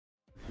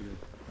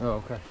Oh,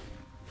 okay.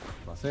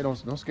 I say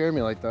don't scare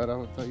me like that.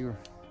 I thought you were.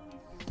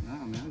 Nah,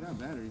 man, I got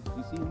batteries.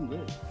 You see them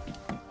lit.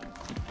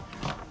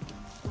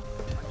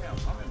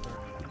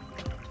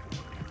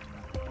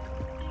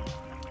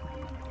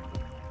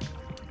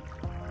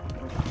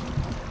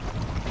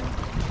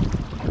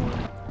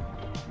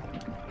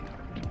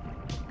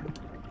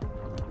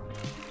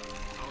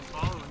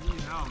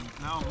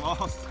 Now I'm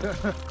lost.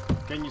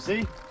 Can you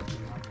see?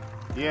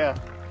 Yeah.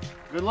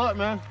 Good luck,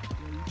 man.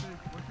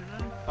 What's your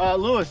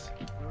name? Lewis.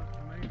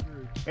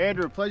 Andrew.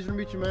 Andrew, pleasure to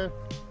meet you, man.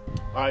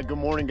 All right, good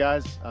morning,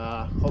 guys.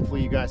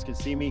 Hopefully you guys can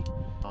see me.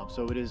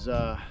 So it is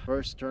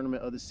first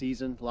tournament of the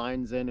season.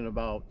 Lines in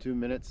about 2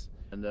 minutes.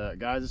 And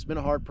guys, it's been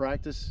a hard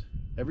practice.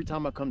 Every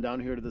time I come down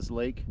here to this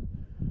lake,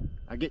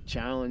 I get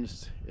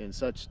challenged in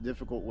such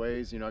difficult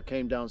ways. You know, I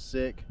came down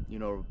sick, you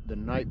know, the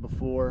night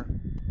before,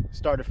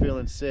 started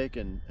feeling sick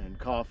and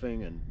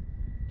coughing and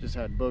just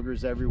had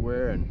boogers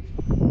everywhere.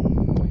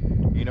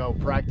 And, you know,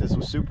 practice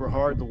was super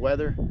hard. The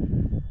weather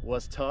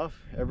was tough.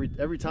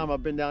 Every time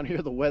I've been down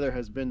here, the weather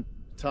has been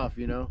tough,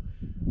 you know.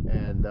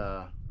 And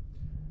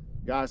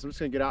guys, I'm just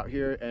gonna get out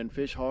here and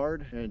fish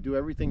hard and do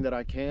everything that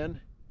I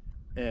can.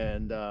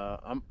 And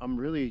I'm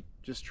really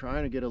just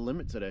trying to get a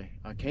limit today.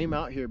 I came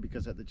out here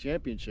because at the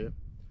championship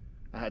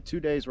I had 2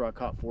 days where I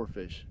caught 4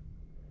 fish,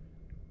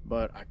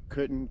 but I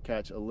couldn't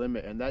catch a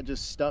limit, and that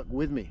just stuck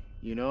with me,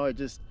 you know. It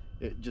just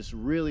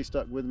really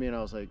stuck with me, and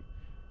I was like,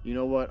 you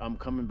know what, I'm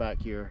coming back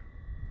here.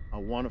 I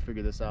want to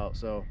figure this out.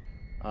 So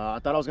I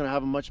thought I was gonna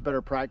have a much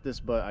better practice,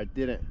 but I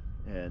didn't.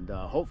 And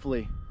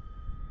hopefully,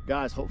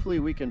 guys, hopefully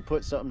we can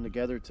put something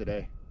together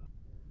today.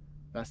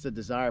 That's the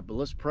desire. But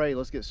let's pray.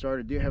 Let's get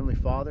started. Dear Heavenly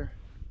Father,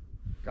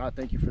 God,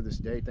 thank you for this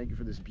day. Thank you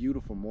for this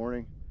beautiful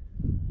morning.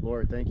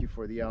 Lord, thank you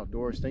for the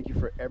outdoors. Thank you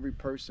for every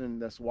person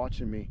that's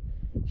watching me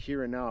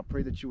here and now. I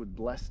pray that you would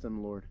bless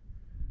them, Lord,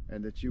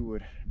 and that you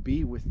would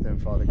be with them,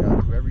 Father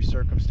God, through every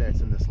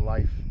circumstance in this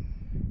life.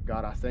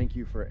 God, I thank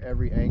you for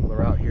every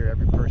angler out here,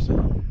 every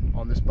person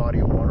on this body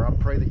of water. I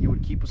pray that you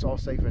would keep us all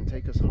safe and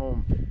take us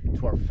home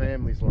to our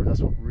families, Lord.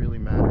 That's what really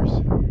matters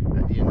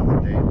at the end of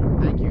the day,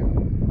 Lord. Thank you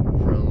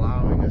for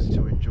allowing us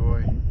to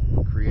enjoy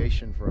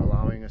creation, for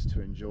allowing us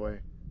to enjoy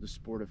the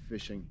sport of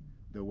fishing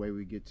the way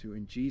we get to.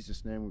 In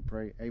Jesus' name we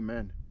pray,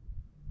 amen.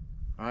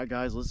 All right,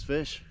 guys, let's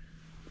fish.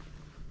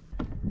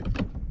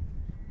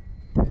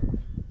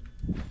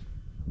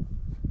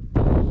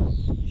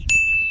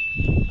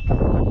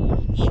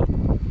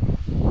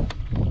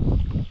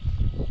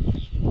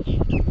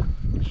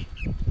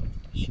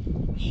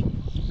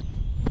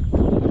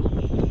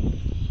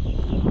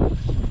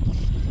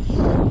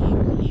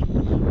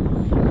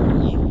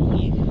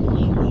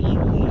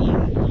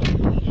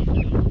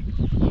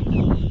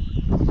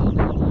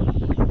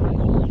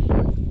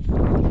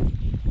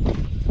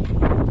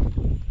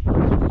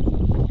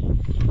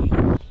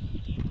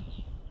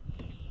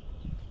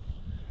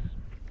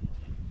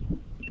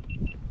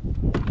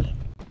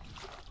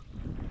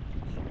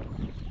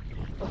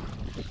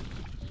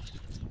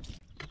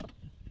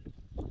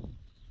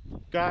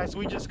 Guys,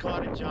 we just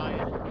caught a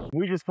giant.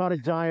 We just caught a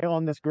giant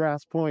on this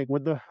grass point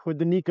with the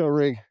Nico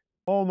rig.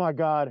 Oh my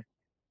God.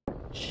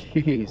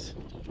 Jeez.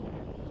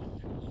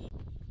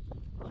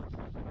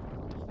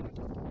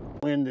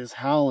 Wind is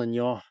howling,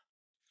 y'all.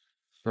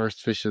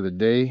 First fish of the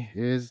day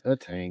is a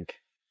tank.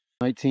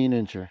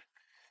 19-incher.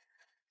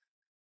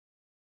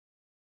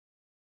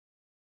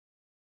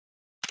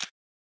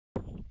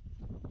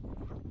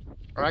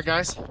 All right,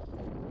 guys.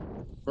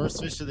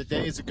 First fish of the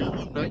day is a good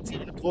one.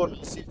 19 and a quarter.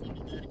 Let's see if we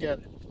can do it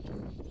again.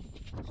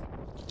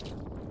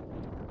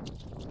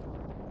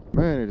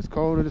 Man, it is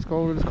cold, it is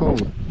cold, it is cold.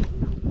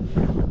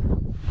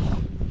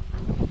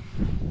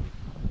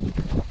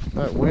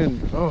 That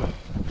wind, oh,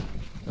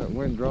 that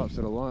wind drops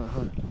it a lot,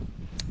 huh?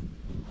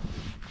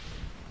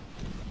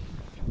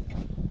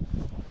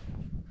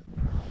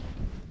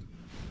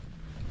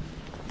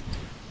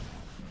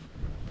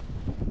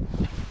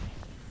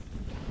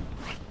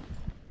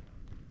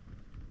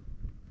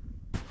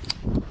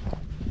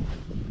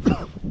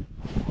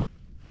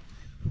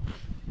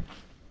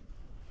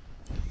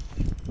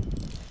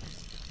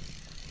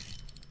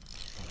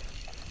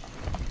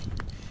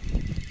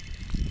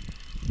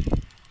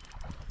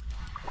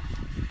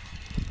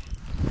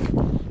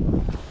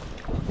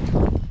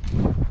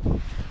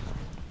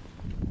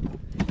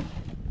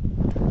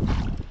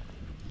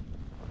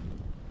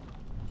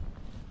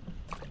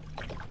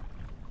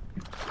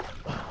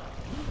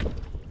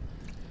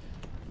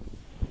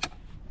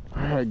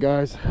 All right,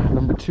 guys,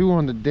 number 2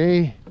 on the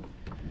day.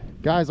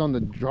 Guys, on the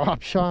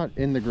drop shot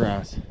in the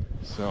grass.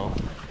 So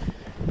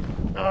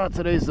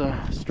today's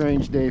a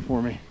strange day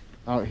for me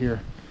out here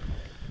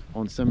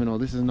on Seminole.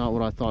 This is not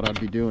what I thought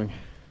I'd be doing.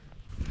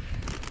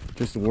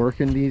 Just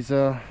working these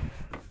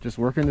just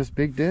working this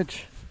big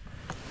ditch,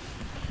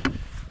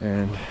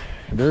 and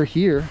they're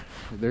here.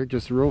 They're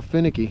just real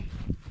finicky.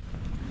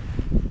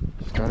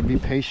 Just gotta be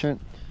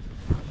patient,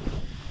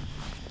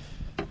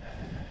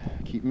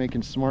 keep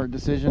making smart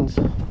decisions.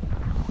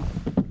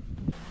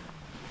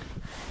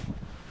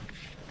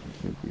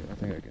 I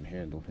think I can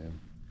handle him.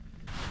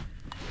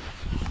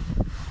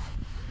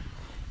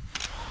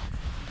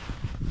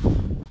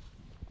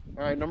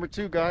 All right, number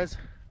 2, guys.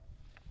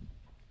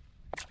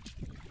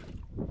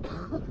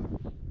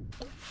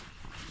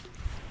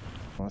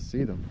 I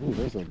see them. Ooh,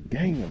 there's a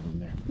gang of them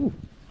there. Ooh.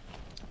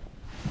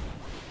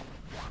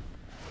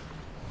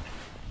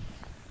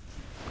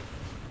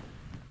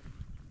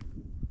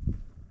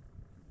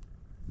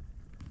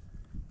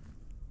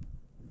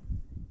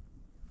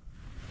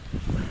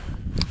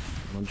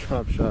 My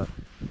drop shot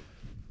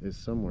is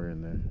somewhere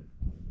in there.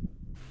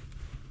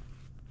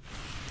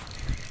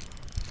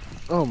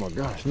 Oh my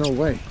gosh, no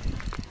way.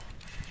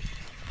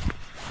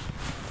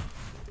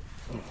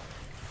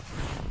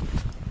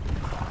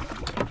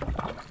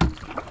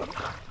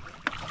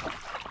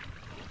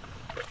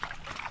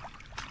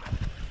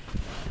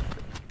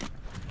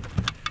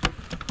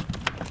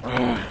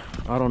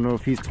 I don't know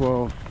if he's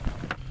 12.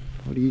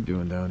 What are you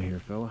doing down here,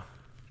 fella?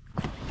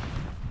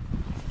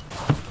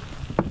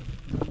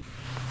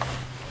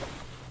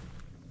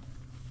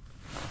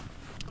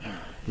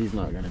 He's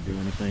not gonna do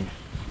anything.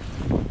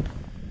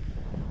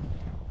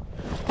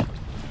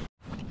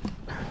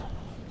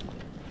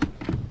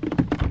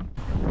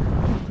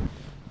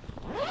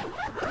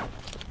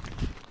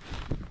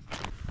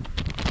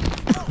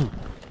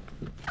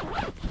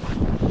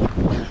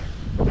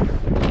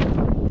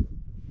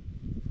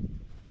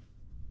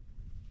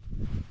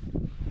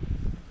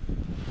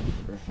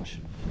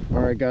 All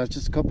right, guys,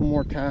 just a couple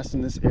more casts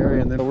in this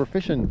area, and then we're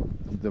fishing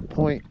the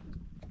point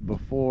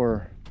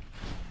before,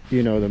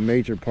 you know, the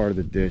major part of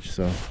the ditch.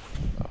 So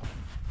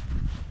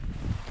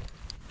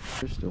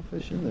there's still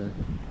fish in there.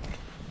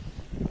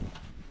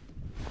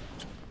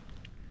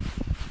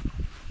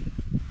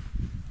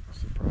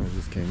 Surprised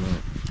this came up.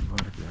 Oh my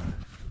God.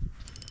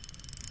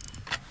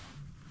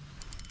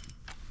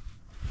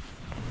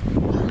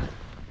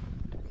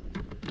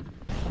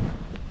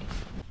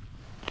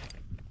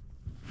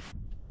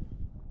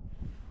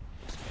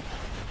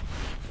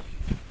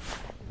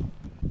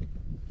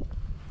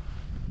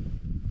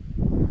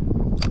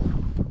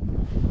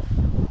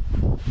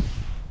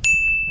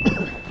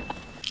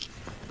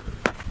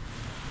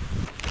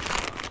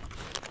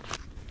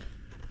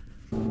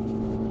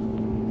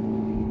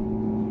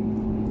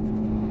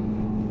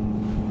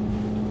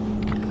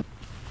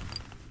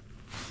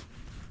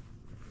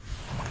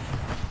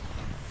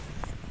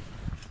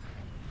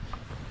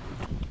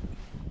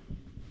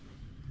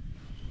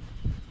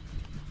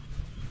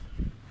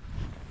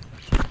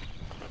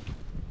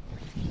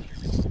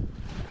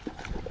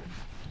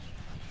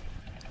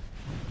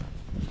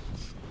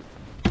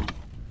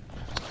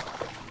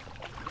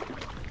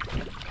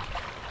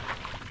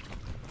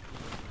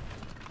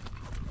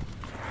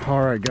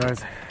 All right,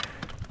 guys,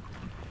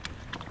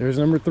 there's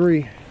number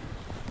 3.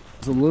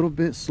 It's a little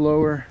bit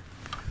slower.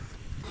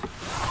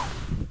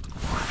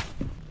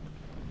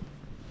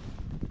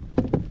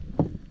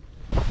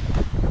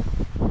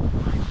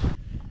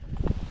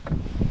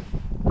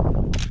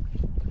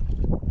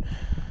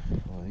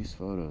 Oh, these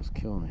photos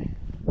kill me.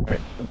 All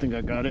right, I think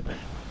I got it.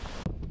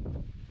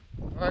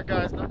 All right,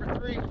 guys, number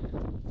 3.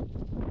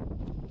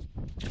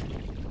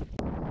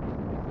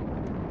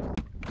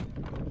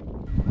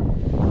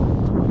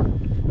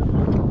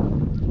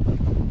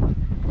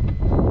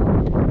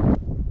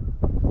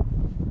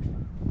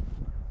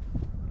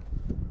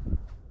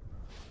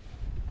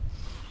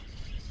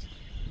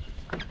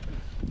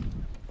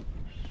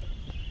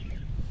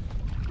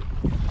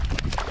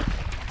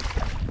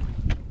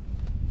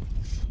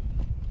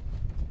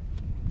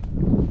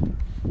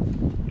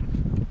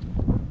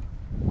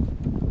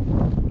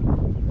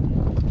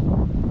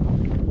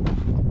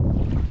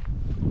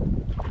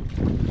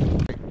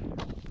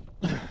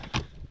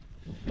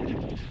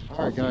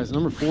 All right, guys,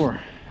 number 4.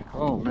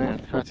 Oh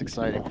man, that's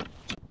exciting.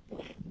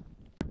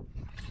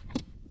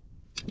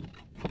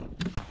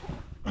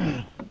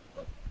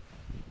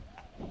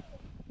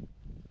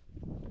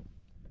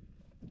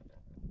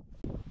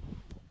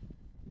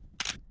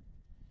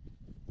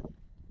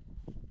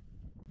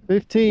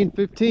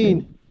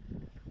 Fifteen.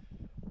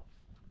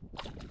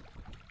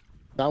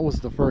 That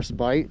was the first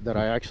bite that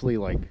I actually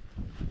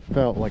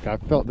felt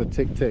the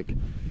tick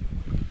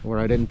where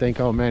I didn't think,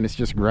 oh man, it's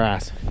just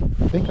grass.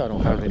 I think I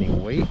don't have any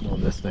weight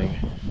on this thing,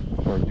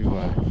 or do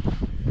I?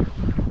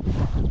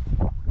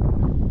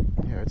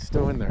 Yeah, it's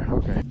still in there.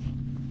 Okay.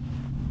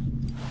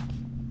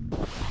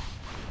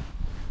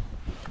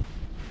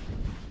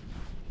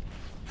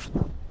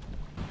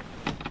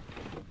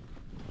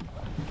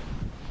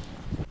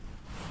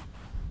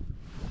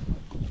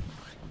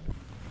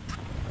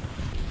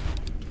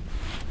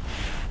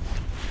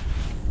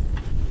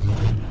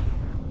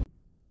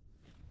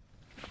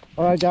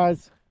 All right,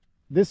 guys,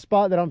 this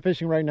spot that I'm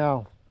fishing right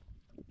now,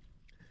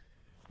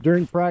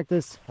 during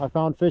practice I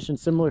found fish in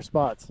similar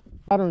spots.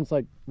 Pattern's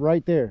like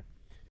right there.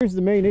 Here's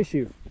the main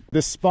issue: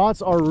 the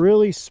spots are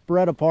really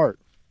spread apart.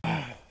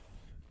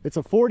 It's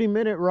a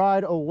 40-minute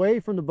ride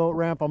away from the boat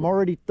ramp. I'm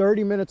already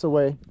 30 minutes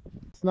away.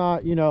 It's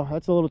not, you know,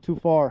 that's a little too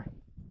far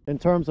in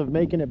terms of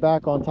making it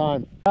back on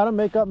time. Gotta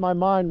make up my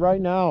mind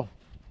right now.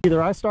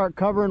 Either I start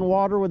covering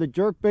water with a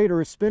jerk bait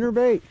or a spinner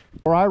bait,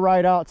 or I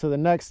ride out to the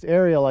next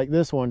area like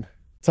this one.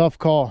 Tough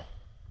call.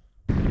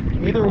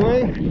 Either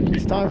way,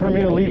 it's time for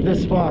me to leave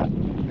this spot.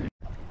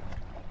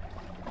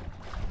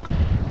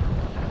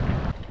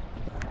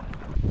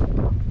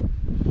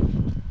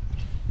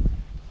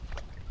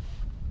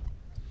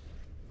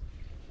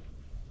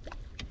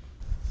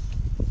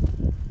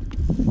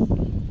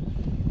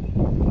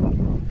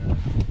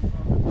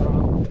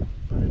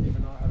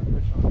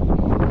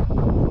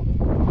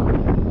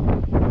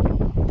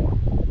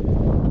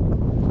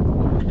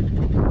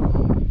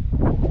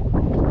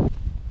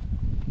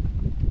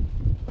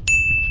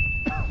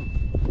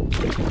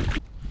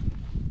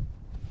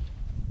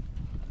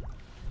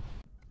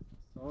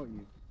 Saw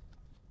you.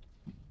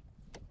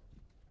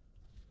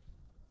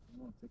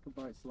 Come on, take a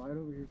bite. Slide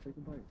over here, take a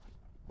bite.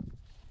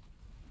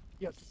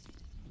 Yes.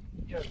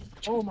 Yes.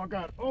 Oh my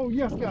God. Oh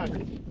yes, guys.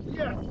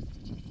 Yes.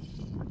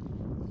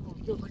 Oh,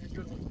 it feels like a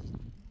good one.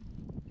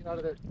 Get out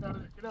of there. Get out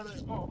of there. Get out of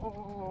there.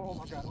 Oh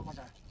my God. Oh my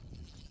God.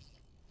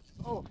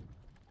 Oh.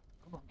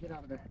 Come on, get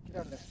out of there. Get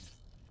out of there.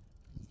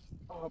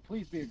 Oh,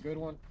 please be a good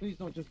one. Please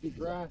don't just be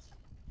grass.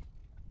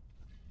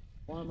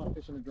 Why am I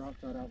fishing a drop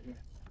shot out here?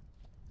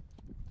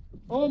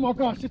 Oh my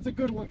gosh, it's a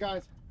good one,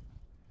 guys.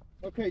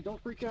 Okay,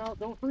 don't freak out.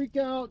 Don't freak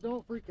out.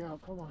 Don't freak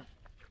out. Come on.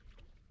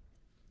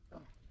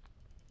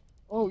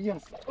 Oh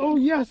yes. Oh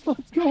yes.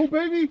 Let's go,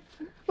 baby.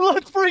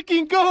 Let's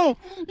freaking go.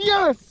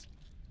 Yes.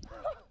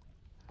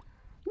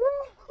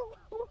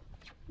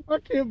 I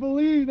can't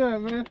believe that,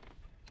 man.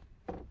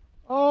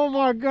 Oh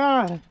my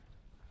God.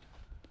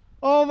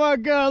 Oh my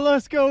God.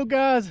 Let's go,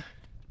 guys.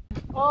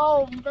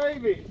 Oh,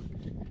 baby.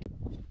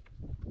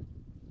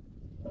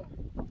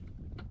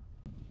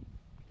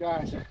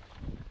 Guys,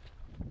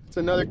 it's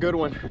another good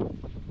one.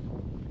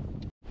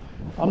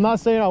 I'm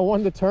not saying I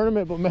won the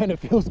tournament, but man, it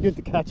feels good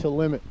to catch a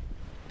limit.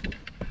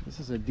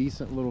 This is a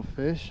decent little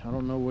fish. I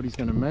don't know what he's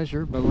going to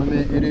measure, but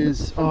limit it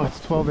is, oh,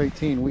 it's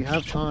 12-18. We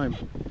have time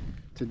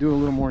to do a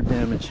little more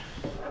damage.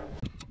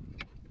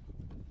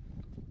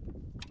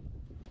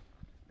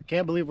 I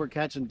can't believe we're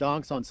catching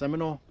donks on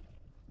Seminole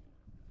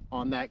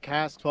on that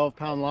cast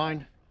 12-pound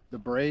line, the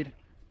braid,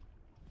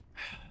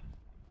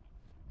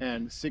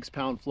 and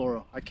 6-pound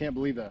fluoro. I can't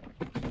believe that.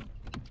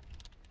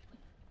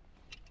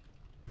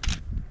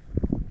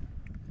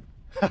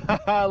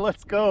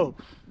 Let's go.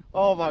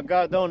 Oh my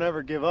God, don't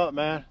ever give up,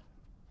 man.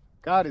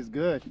 God is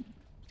good.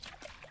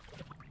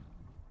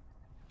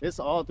 It's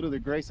all through the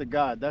grace of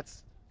God.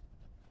 That's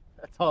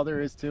all there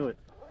is to it.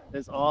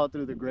 It's all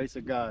through the grace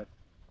of God.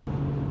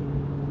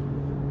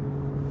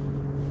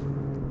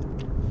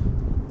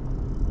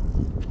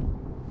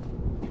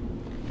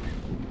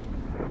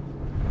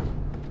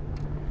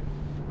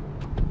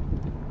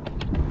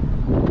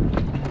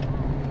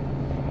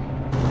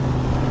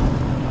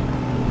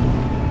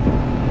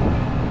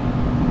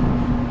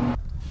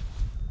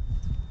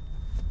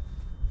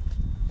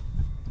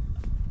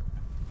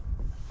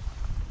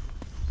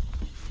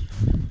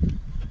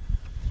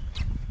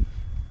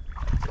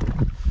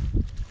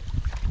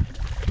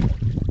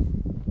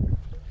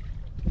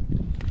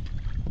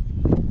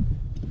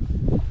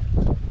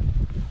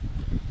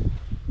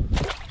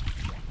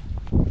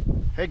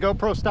 Hey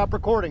GoPro, stop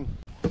recording.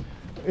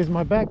 Is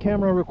my back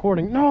camera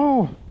recording?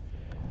 No!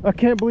 I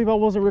can't believe I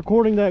wasn't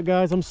recording that,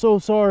 guys. I'm so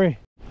sorry.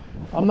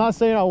 I'm not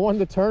saying I won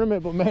the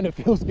tournament, but man, it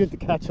feels good to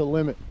catch a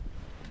limit.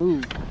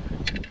 Ooh,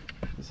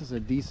 this is a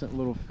decent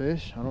little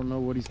fish. I don't know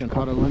what he's gonna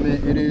caught a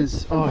limit. It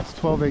is, oh, it's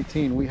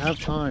 12-18. We have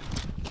time.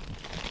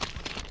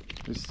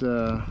 It's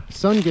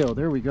sungill.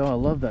 There we go. I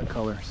love that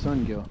color,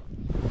 sungill.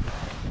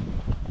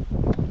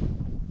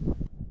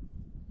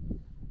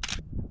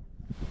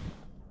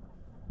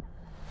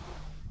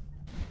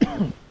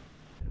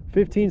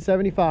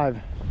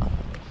 $15.75.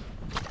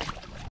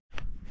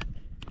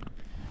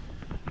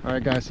 All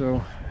right, guys,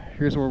 so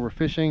here's where we're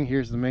fishing.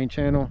 Here's the main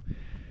channel.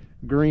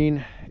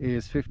 Green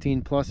is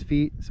 15+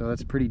 feet, so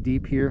that's pretty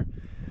deep here.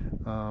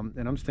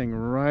 And I'm staying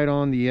right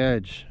on the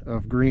edge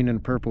of green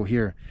and purple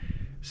here.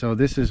 So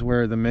this is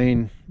where the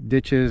main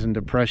ditches and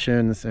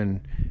depressions and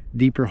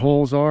deeper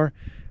holes are,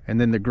 and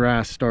then the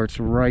grass starts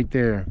right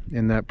there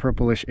in that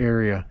purplish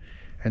area.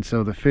 And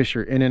so the fish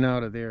are in and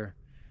out of there.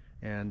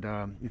 And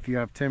if you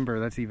have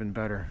timber, that's even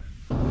better.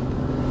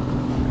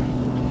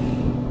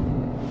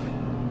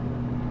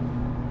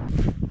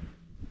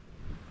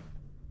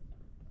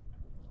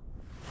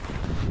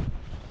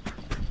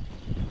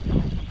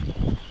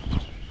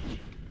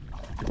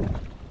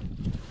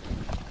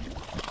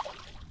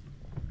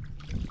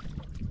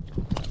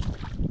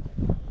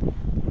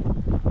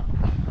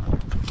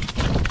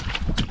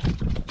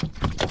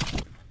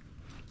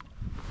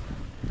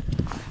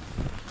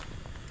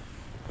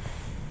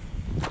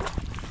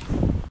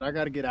 I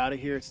got to get out of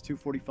here. It's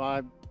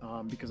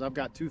 2:45 because I've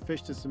got 2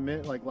 fish to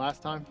submit like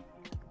last time.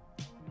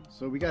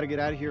 So we got to get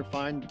out of here,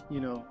 find,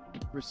 you know,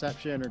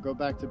 reception or go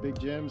back to Big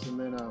Jim's and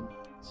then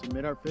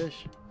submit our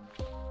fish.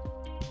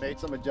 Made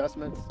some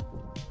adjustments,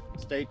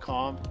 stayed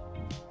calm,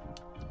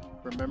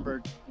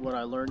 remembered what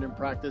I learned in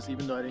practice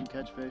even though I didn't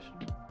catch fish.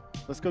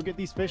 Let's go get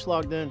these fish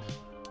logged in.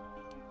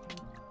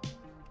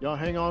 Y'all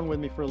hang on with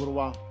me for a little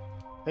while.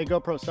 Hey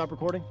GoPro, stop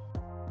recording.